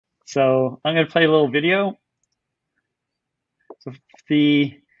So I'm going to play a little video. So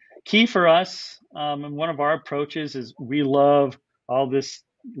the key for us, and one of our approaches is we love all this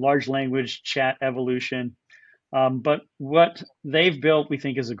large language chat evolution. But what they've built, we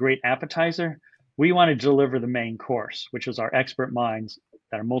think, is a great appetizer. We want to deliver the main course, which is our expert minds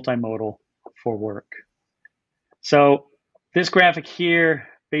that are multimodal for work. So this graphic here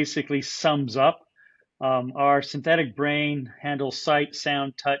basically sums up our synthetic brain handles sight,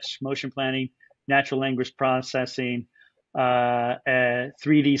 sound, touch, motion planning, natural language processing,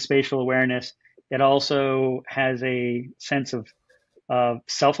 3D spatial awareness. It also has a sense of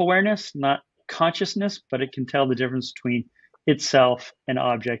self-awareness, not consciousness, but it can tell the difference between itself and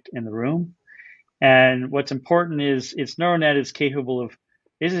object in the room. And what's important is its neural net is capable of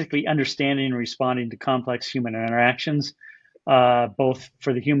basically understanding and responding to complex human interactions, both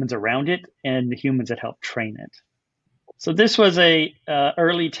for the humans around it and the humans that help train it. So this was a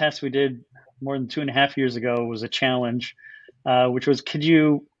early test we did more than 2.5 years ago. It was a challenge, which was, could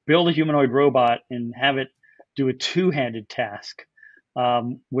you build a humanoid robot and have it do a two-handed task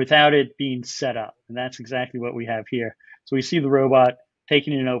without it being set up? And that's exactly what we have here. So we see the robot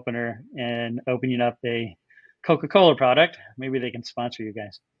taking an opener and opening up a Coca-Cola product. Maybe they can sponsor you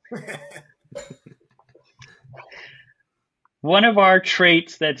guys. One of our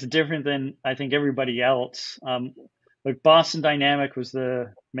traits that's different than I think everybody else, like Boston Dynamic was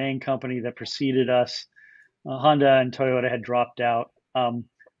the main company that preceded us. Honda and Toyota had dropped out.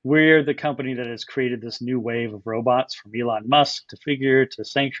 We're the company that has created this new wave of robots, from Elon Musk to Figure to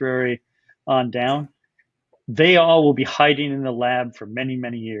Sanctuary on down. They all will be hiding in the lab for many,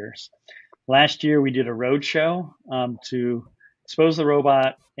 many years. Last year, we did a road show to expose the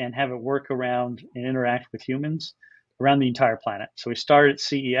robot and have it work around and interact with humans around the entire planet. So we started at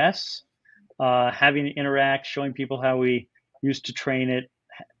CES, having it interact, showing people how we used to train it,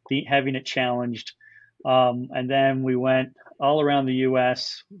 having it challenged. And then we went all around the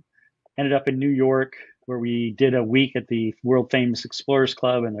US, ended up in New York, where we did a week at the world famous Explorers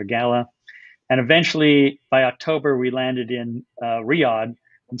Club and their gala. And eventually, by October, we landed in Riyadh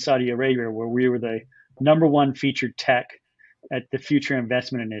in Saudi Arabia, where we were the #1 featured tech at the Future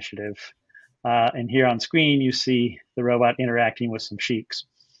Investment Initiative. And here on screen, you see the robot interacting with some sheiks.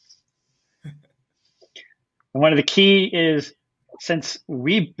 And one of the key is, since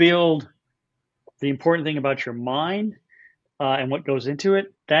we build the important thing about your mind and what goes into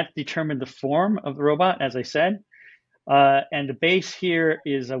it, that determined the form of the robot, as I said. And the base here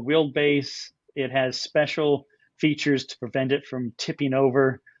is a wheeled base. It has special features to prevent it from tipping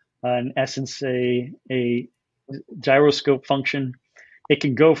over, in essence, a gyroscope function. It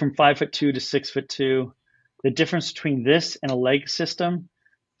can go from 5'2" to 6'2". The difference between this and a leg system,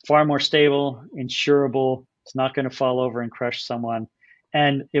 far more stable, insurable. It's not going to fall over and crush someone.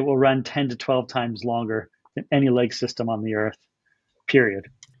 And it will run 10 to 12 times longer than any leg system on the earth, period.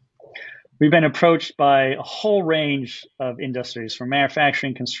 We've been approached by a whole range of industries, from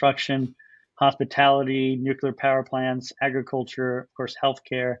manufacturing, construction, hospitality, nuclear power plants, agriculture, of course,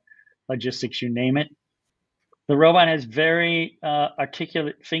 healthcare, logistics, you name it. The robot has very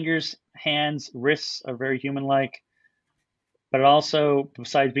articulate fingers, hands, wrists are very human-like, but it also,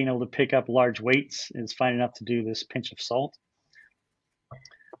 besides being able to pick up large weights, is fine enough to do this pinch of salt.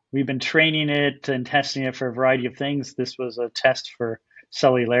 We've been training it and testing it for a variety of things. This was a test for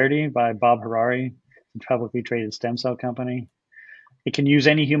cellularity by Bob Harari, a publicly traded stem cell company. It can use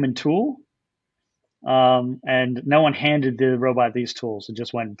any human tool, and no one handed the robot these tools. It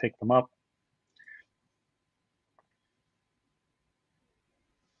just went and picked them up.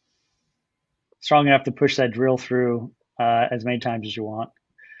 Strong enough to push that drill through as many times as you want.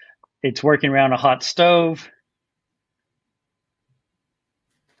 It's working around a hot stove.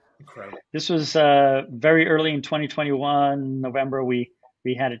 Incredible. This was very early in 2021, November. We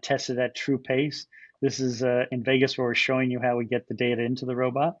had it tested at true pace. This is in Vegas, where we're showing you how we get the data into the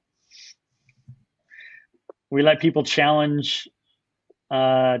robot. We let people challenge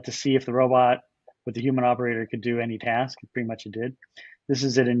to see if the robot with the human operator could do any task. Pretty much it did. This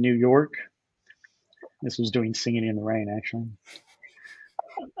is it in New York. This was doing Singing in the Rain, actually.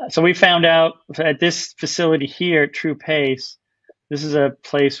 So we found out at this facility here at True Pace, this is a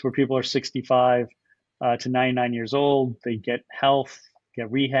place where people are 65 to 99 years old. They get health,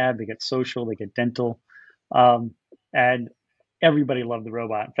 get rehab, they get social, they get dental. And everybody loved the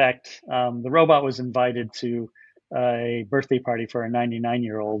robot. In fact, the robot was invited to a birthday party for a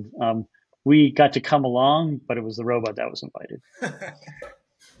 99-year-old. We got to come along, but it was the robot that was invited.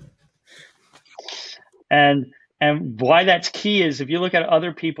 And why that's key is, if you look at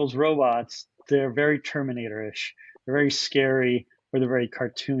other people's robots, they're very Terminator-ish. They're very scary. or they're very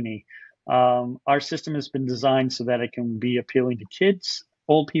cartoony. Our system has been designed so that it can be appealing to kids,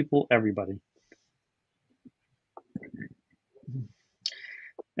 old people, everybody.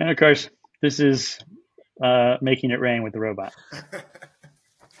 And of course, this is making it rain with the robot.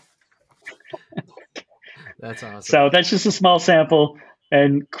 That's awesome. So that's just a small sample,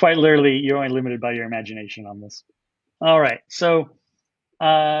 and quite literally, you're only limited by your imagination on this. All right, so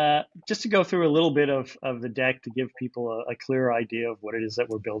just to go through a little bit of the deck to give people a clearer idea of what it is that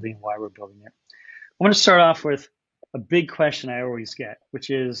we're building and why we're building it. I want to start off with a big question I always get,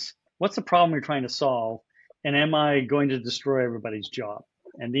 which is, what's the problem you're trying to solve, and am I going to destroy everybody's job?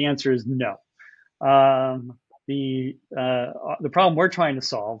 And the answer is no. The problem we're trying to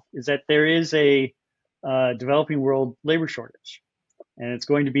solve is that there is a developing world labor shortage, and it's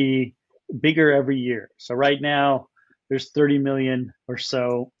going to be bigger every year. So right now, there's 30 million or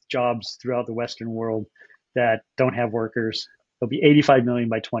so jobs throughout the Western world that don't have workers. There'll be 85 million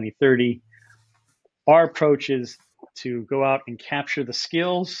by 2030. Our approach is to go out and capture the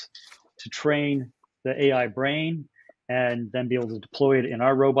skills, to train the AI brain, and then be able to deploy it in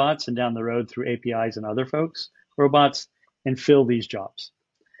our robots and down the road through APIs and other folks' robots, and fill these jobs.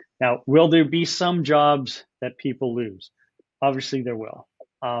 Now, will there be some jobs that people lose? Obviously there will,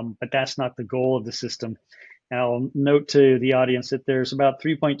 but that's not the goal of the system. And I'll note to the audience that there's about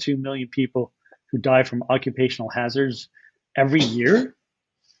 3.2 million people who die from occupational hazards every year.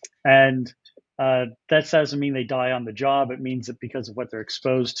 And that doesn't mean they die on the job. It means that because of what they're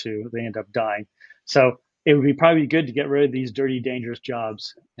exposed to, they end up dying. So it would be probably good to get rid of these dirty, dangerous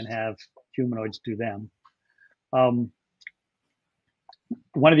jobs and have humanoids do them.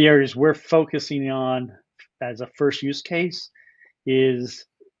 One of the areas we're focusing on as a first use case is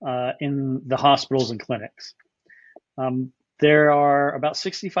in the hospitals and clinics. There are about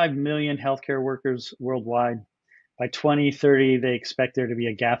 65 million healthcare workers worldwide. By 2030, they expect there to be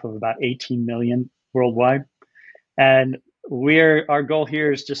a gap of about 18 million worldwide. And our goal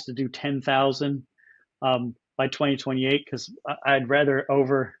here is just to do 10,000 by 2028, because I'd rather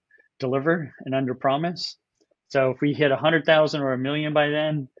over deliver and under promise. So if we hit 100,000 or a million by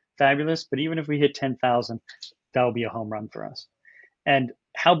then, fabulous. But even if we hit 10,000, that will be a home run for us. And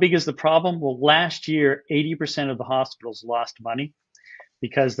how big is the problem? Well, last year, 80% of the hospitals lost money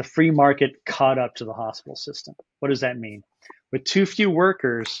because the free market caught up to the hospital system. What does that mean? With too few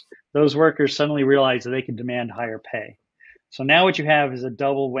workers, those workers suddenly realize that they can demand higher pay. So now what you have is a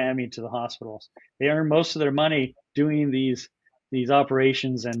double whammy to the hospitals. They earn most of their money doing these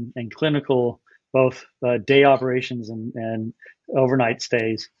operations and clinical, both day operations and overnight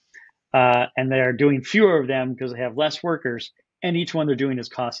stays. And they're doing fewer of them because they have less workers, and each one they're doing is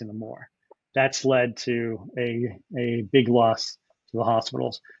costing them more. That's led to a big loss to the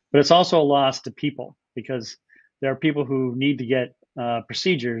hospitals. But it's also a loss to people, because there are people who need to get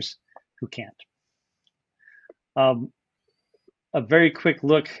procedures who can't. A very quick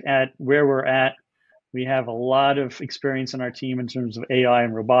look at where we're at. We have a lot of experience in our team in terms of AI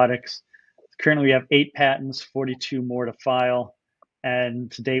and robotics. Currently, we have 8 patents, 42 more to file.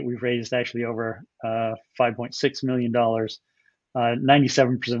 And to date, we've raised actually over $5.6 million.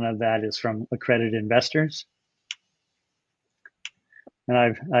 97% of that is from accredited investors.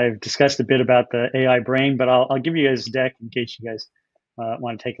 And I've discussed a bit about the AI brain, but I'll give you guys a deck in case you guys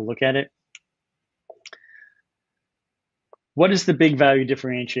want to take a look at it. What is the big value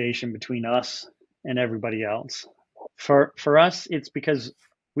differentiation between us and everybody else? For us, it's because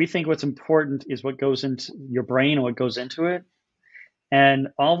we think what's important is what goes into your brain and what goes into it. And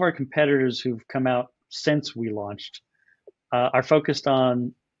all of our competitors who've come out since we launched are focused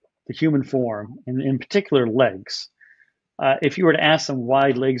on the human form, and in particular legs. If you were to ask them why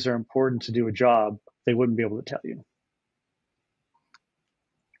legs are important to do a job, they wouldn't be able to tell you.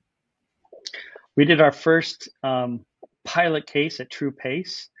 We did our first pilot case at True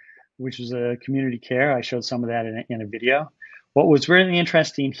Pace, which was a community care. I showed some of that in a video. What was really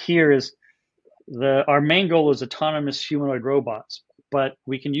interesting here is our main goal is autonomous humanoid robots, but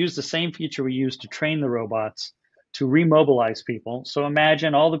we can use the same feature we use to train the robots to remobilize people. So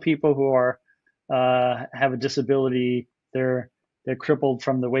imagine all the people who are have a disability. They're crippled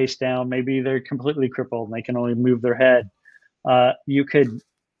from the waist down. Maybe they're completely crippled and they can only move their head. You could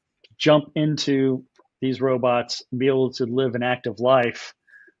jump into these robots and be able to live an active life.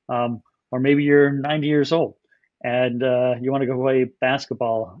 Or maybe you're 90 years old and you want to go play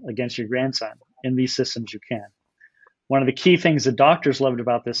basketball against your grandson. In these systems, you can. One of the key things the doctors loved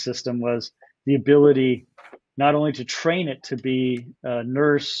about this system was the ability not only to train it to be a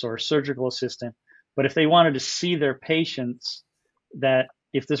nurse or surgical assistant, but if they wanted to see their patients, that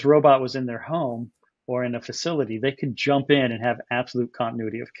if this robot was in their home, or in a facility, they could jump in and have absolute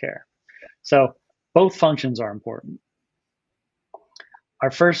continuity of care. So both functions are important.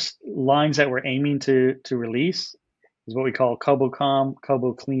 Our first lines that we're aiming to release is what we call KoboCom,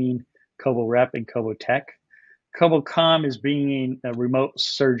 KoboClean, KoboRep, and KoboTech. KoboCom is bringing a remote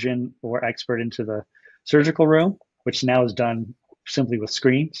surgeon or expert into the surgical room, which now is done simply with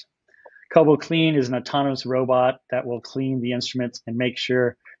screens. KoboClean is an autonomous robot that will clean the instruments and make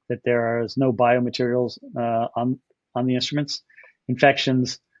sure that there is no biomaterials on the instruments.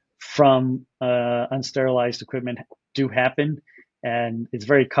 Infections from unsterilized equipment do happen, and it's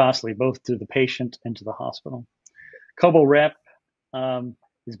very costly both to the patient and to the hospital. KoboRep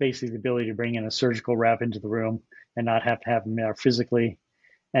is basically the ability to bring in a surgical rep into the room and not have to have them there physically.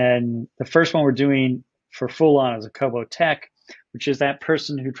 And the first one we're doing for full on is a KoboTech, which is that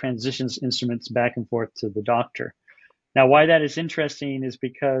person who transitions instruments back and forth to the doctor. Now, why that is interesting is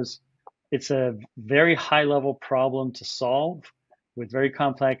because it's a very high level problem to solve with very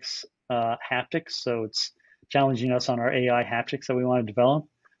complex haptics. So it's challenging us on our AI haptics that we want to develop.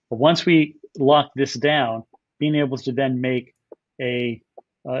 But once we lock this down, being able to then make a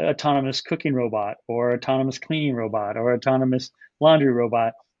autonomous cooking robot or autonomous cleaning robot or autonomous laundry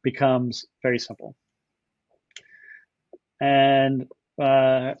robot becomes very simple. And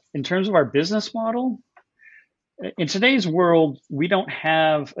in terms of our business model, in today's world, we don't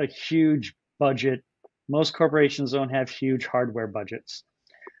have a huge budget. Most corporations don't have huge hardware budgets.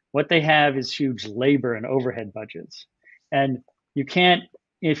 What they have is huge labor and overhead budgets. And you can't,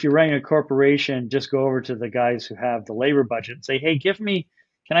 if you're running a corporation, just go over to the guys who have the labor budget and say, hey, can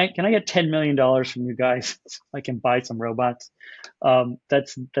I get $10 million from you guys so I can buy some robots?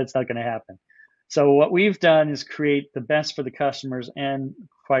 That's not going to happen. So what we've done is create the best for the customers and,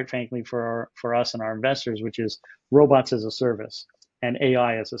 quite frankly, for us and our investors, which is robots as a service and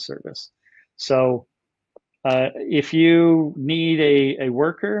AI as a service. So if you need a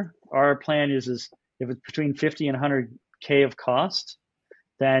worker, our plan is if it's between 50 and 100K of cost,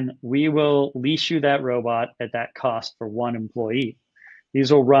 then we will lease you that robot at that cost for one employee.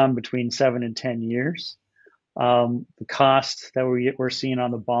 These will run between 7 and 10 years. The cost that we're seeing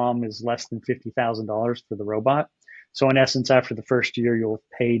on the BOM is less than $50,000 for the robot. So in essence, after the first year, you'll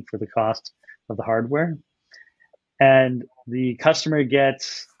have paid for the cost of the hardware. And the customer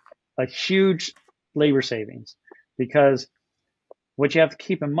gets a huge labor savings, because what you have to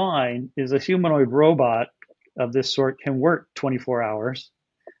keep in mind is a humanoid robot of this sort can work 24 hours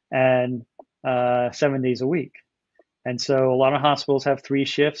and 7 days a week. And so a lot of hospitals have 3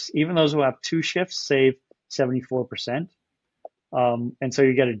 shifts. Even those who have 2 shifts save 74%. And so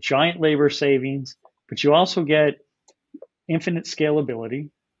you get a giant labor savings, but you also get infinite scalability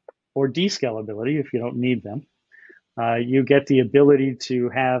or descalability if you don't need them. You get the ability to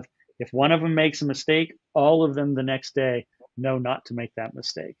have, if one of them makes a mistake, all of them the next day know not to make that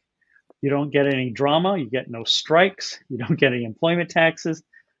mistake. You don't get any drama, you get no strikes, you don't get any employment taxes,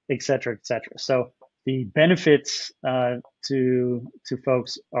 et cetera, et cetera. So the benefits to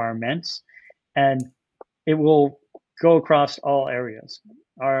folks are immense, and it will go across all areas.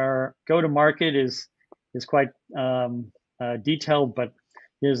 Our go-to-market is quite detailed, but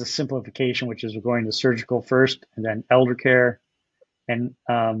there's a simplification, which is we're going to surgical first, and then elder care, and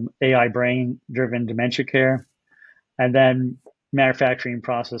AI brain-driven dementia care, and then manufacturing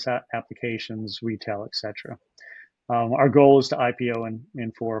process applications, retail, etc. Our goal is to IPO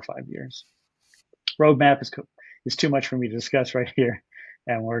in 4 or 5 years. Roadmap is too much for me to discuss right here,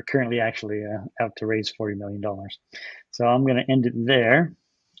 and we're currently actually out to raise $40 million. So I'm going to end it there.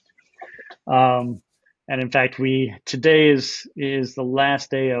 And in fact, today is the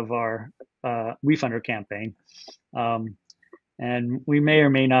last day of our WeFunder campaign. And we may or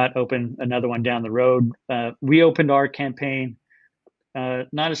may not open another one down the road. We opened our campaign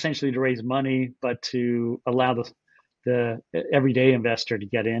not essentially to raise money, but to allow the everyday investor to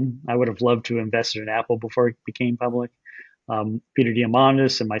get in. I would have loved to invest in Apple before it became public. Peter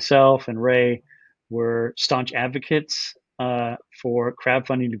Diamandis and myself and Ray were staunch advocates for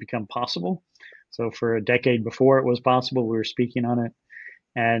crowdfunding to become possible. So for a decade before it was possible, we were speaking on it.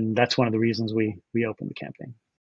 And that's one of the reasons we opened the campaign.